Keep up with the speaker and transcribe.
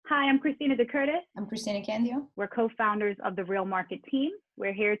Hi, I'm Christina DeCurtis. I'm Christina Candio. We're co-founders of the Real Market team.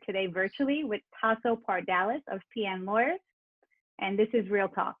 We're here today virtually with Tasso Pardalis of PN Lawyers, and this is Real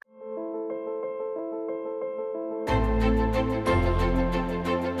Talk.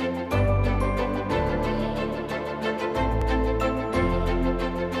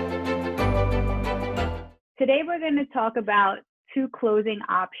 Today we're going to talk about two closing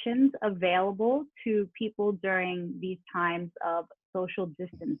options available to people during these times of social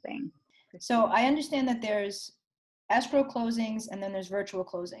distancing. So I understand that there's escrow closings and then there's virtual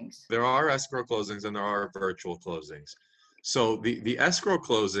closings. There are escrow closings and there are virtual closings. So the escrow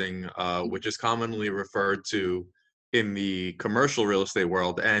closing, which is commonly referred to in the commercial real estate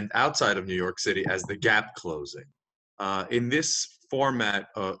world and outside of New York City as the gap closing. In this format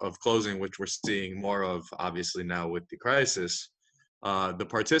of closing, which we're seeing more of obviously now with the crisis, the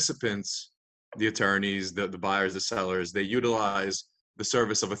participants, the attorneys, the buyers, the sellers, they utilize the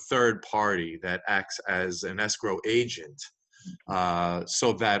service of a third party that acts as an escrow agent,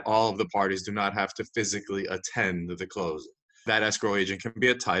 so that all of the parties do not have to physically attend the closing. That escrow agent can be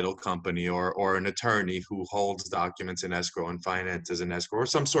a title company or an attorney who holds documents in escrow and finances in escrow, or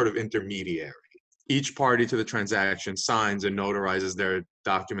some sort of intermediary. Each party to the transaction signs and notarizes their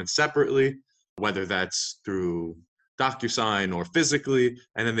documents separately, whether that's through DocuSign or physically,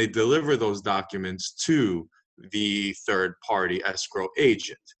 and then they deliver those documents to the third-party escrow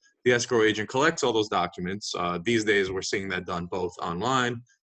agent. The escrow agent collects all those documents. These days, we're seeing that done both online,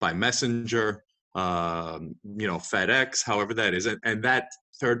 by messenger, FedEx, however that is. And that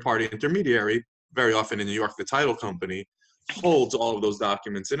third-party intermediary, very often in New York, the title company, holds all of those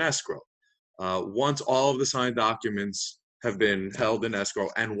documents in escrow. Once all of the signed documents have been held in escrow,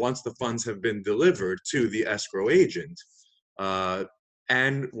 and once the funds have been delivered to the escrow agent,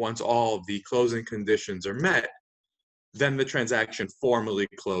 and once all of the closing conditions are met, then the transaction formally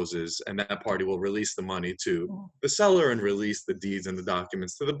closes, and that party will release the money to the seller and release the deeds and the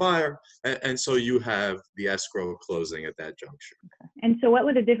documents to the buyer. And so you have the escrow closing at that juncture. Okay. And so what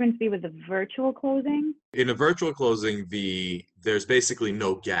would the difference be with the virtual closing? In a virtual closing, there's basically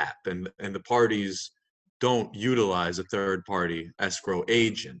no gap, and the parties don't utilize a third-party escrow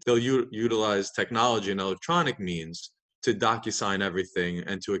agent. They'll utilize technology and electronic means to DocuSign everything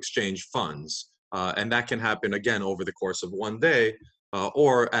and to exchange funds. And that can happen, again, over the course of one day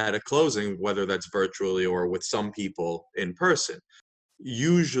or at a closing, whether that's virtually or with some people in person.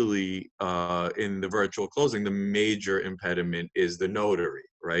 Usually in the virtual closing, the major impediment is the notary,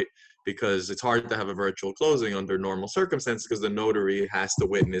 right? Because it's hard to have a virtual closing under normal circumstances because the notary has to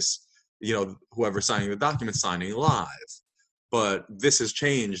witness, whoever's signing the document signing live. But this has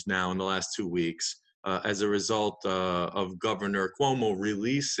changed now in the last 2 weeks as a result of Governor Cuomo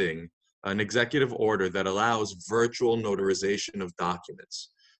releasing an executive order that allows virtual notarization of documents.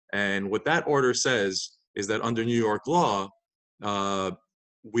 And what that order says is that under New York law,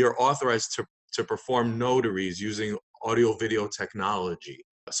 we are authorized to perform notaries using audio-video technology,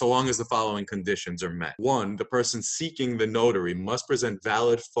 so long as the following conditions are met. One, the person seeking the notary must present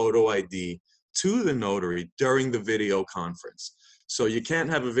valid photo ID to the notary during the video conference. So you can't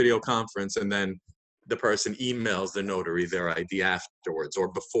have a video conference and then the person emails the notary their ID afterwards or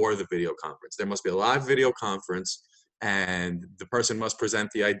before the video conference. There must be a live video conference, and the person must present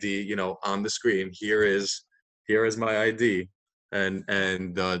the ID, on the screen. Here is my ID, and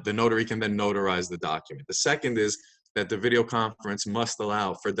the notary can then notarize the document. The second is that the video conference must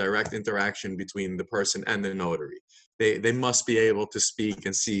allow for direct interaction between the person and the notary. They must be able to speak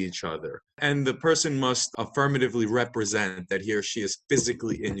and see each other. And the person must affirmatively represent that he or she is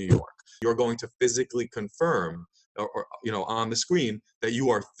physically in New York. You're going to physically confirm or on the screen that you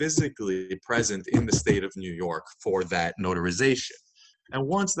are physically present in the state of New York for that notarization. And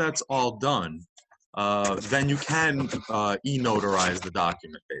once that's all done, then you can e-notarize the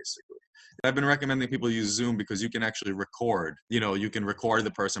document, basically. I've been recommending people use Zoom because you can actually record. You can record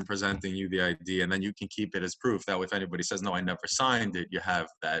the person presenting you the ID, and then you can keep it as proof. That way, if anybody says, no, I never signed it, you have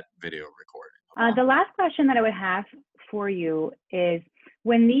that video recording. The last question that I would have for you is,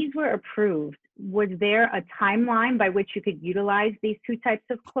 when these were approved, was there a timeline by which you could utilize these two types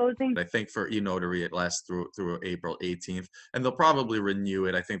of closings? I think for e-notary, it lasts through April 18th, and they'll probably renew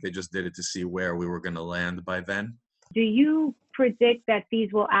it. I think they just did it to see where we were going to land by then. Do you predict that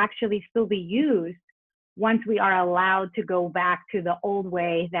these will actually still be used once we are allowed to go back to the old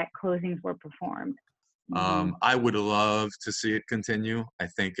way that closings were performed? I would love to see it continue. I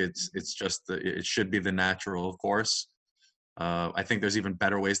think it should be the natural course. I think there's even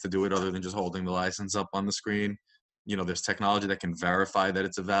better ways to do it other than just holding the license up on the screen. There's technology that can verify that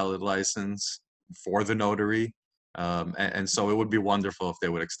it's a valid license for the notary. And so it would be wonderful if they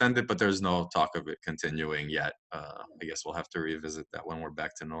would extend it, but there's no talk of it continuing yet. I guess we'll have to revisit that when we're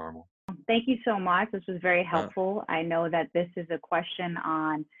back to normal. Thank you so much. This was very Uh, helpful. I know that this is a question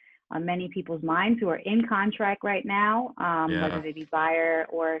on many people's minds who are in contract right now, Yeah. whether they be buyer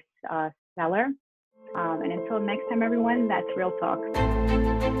or seller. And until next time, everyone, that's Real Talk.